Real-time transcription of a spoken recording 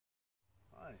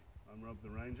I'm Rob the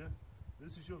Ranger.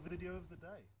 This is your video of the day.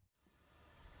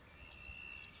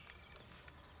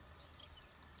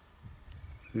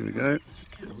 Here we go.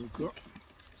 We've got.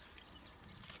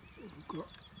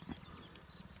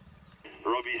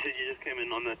 Rob, you said you just came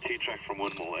in on that T-track from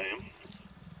Windmill AM?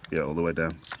 Yeah, all the way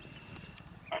down.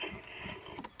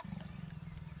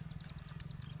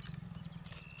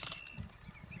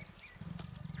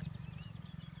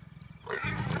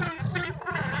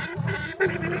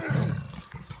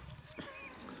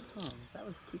 That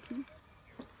was quickly.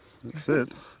 That's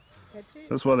it.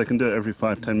 That's why they can do it every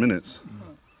 5-10 minutes.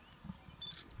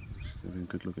 She's having a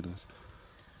good look at us.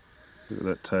 Look at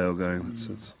that tail going.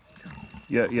 It's,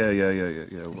 yeah.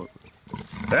 What?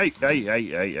 Hey.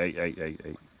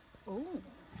 Oh.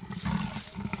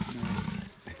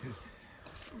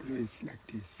 It's like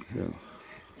this. Yeah.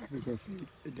 Because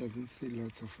it doesn't see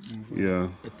lots of movement. Yeah.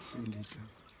 But soon later.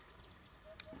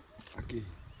 Again.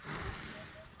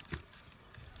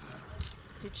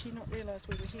 Did she not realise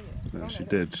we were here? No, she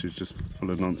did. She's just full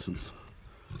of nonsense.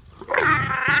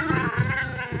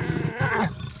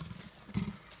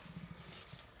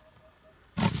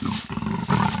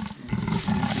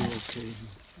 Okay.